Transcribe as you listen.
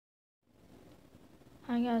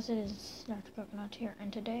Hi guys, it is Dr. Coconut here,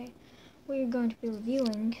 and today we are going to be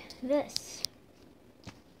reviewing this.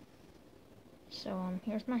 So,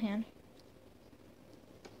 here's my hand.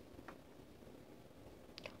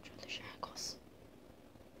 Don't show the shackles.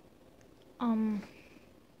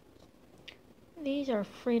 These are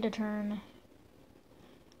free to turn.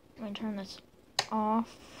 I'm going to turn this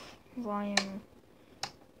off, volume.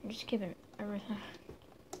 I'm just keeping everything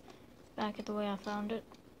back at the way I found it.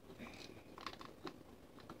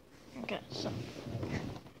 Okay, so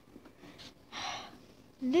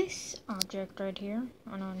this object right here,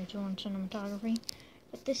 I know I'm doing cinematography,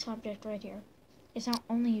 but this object right here is not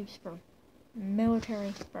only used for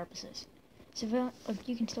military purposes. Civil, like,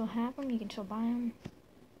 you can still have them, you can still buy them,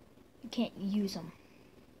 you can't use them.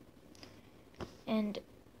 And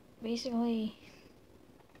basically,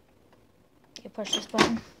 you push this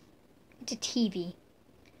button, it's a TV.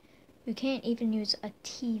 You can't even use a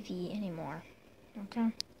TV anymore, okay?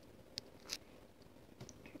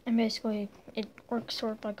 And basically, it works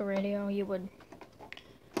sort of like a radio. You would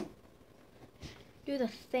do the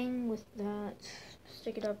thing with that,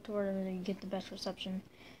 stick it up to where you get the best reception,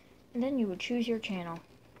 and then you would choose your channel.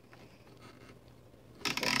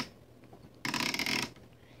 If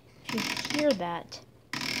you hear that,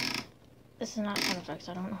 this is not sound effects,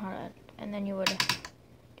 I don't know how to, and then you would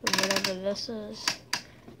do whatever this is.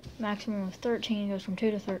 Maximum of 13, goes from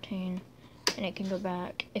 2 to 13, and it can go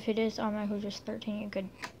back. If it is automatically just 13, you could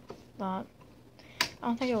not. I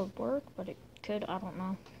don't think it would work, but it could, I don't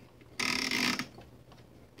know.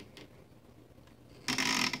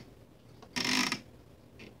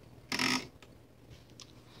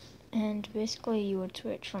 And basically you would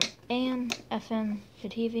switch from AM, FM to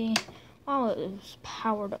TV while it was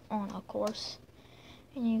powered on, of course.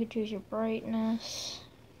 And you could choose your brightness,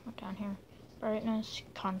 down here, brightness,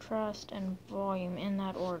 contrast, and volume in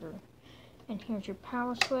that order. And here's your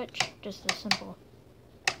power switch, just a simple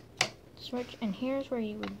switch, and here's where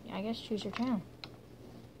you would, I guess, choose your channel.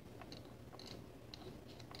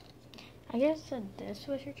 I guess that this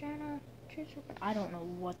was your channel. I don't know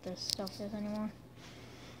what this stuff is anymore.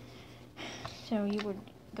 So you would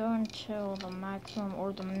go until the maximum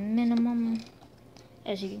or the minimum.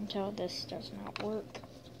 As you can tell, this does not work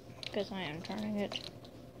because I am turning it.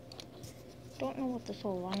 Don't know what this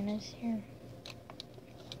whole line is here,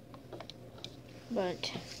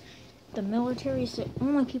 but the military is the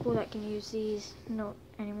only people that can use these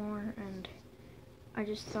anymore, and I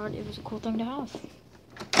just thought it was a cool thing to have.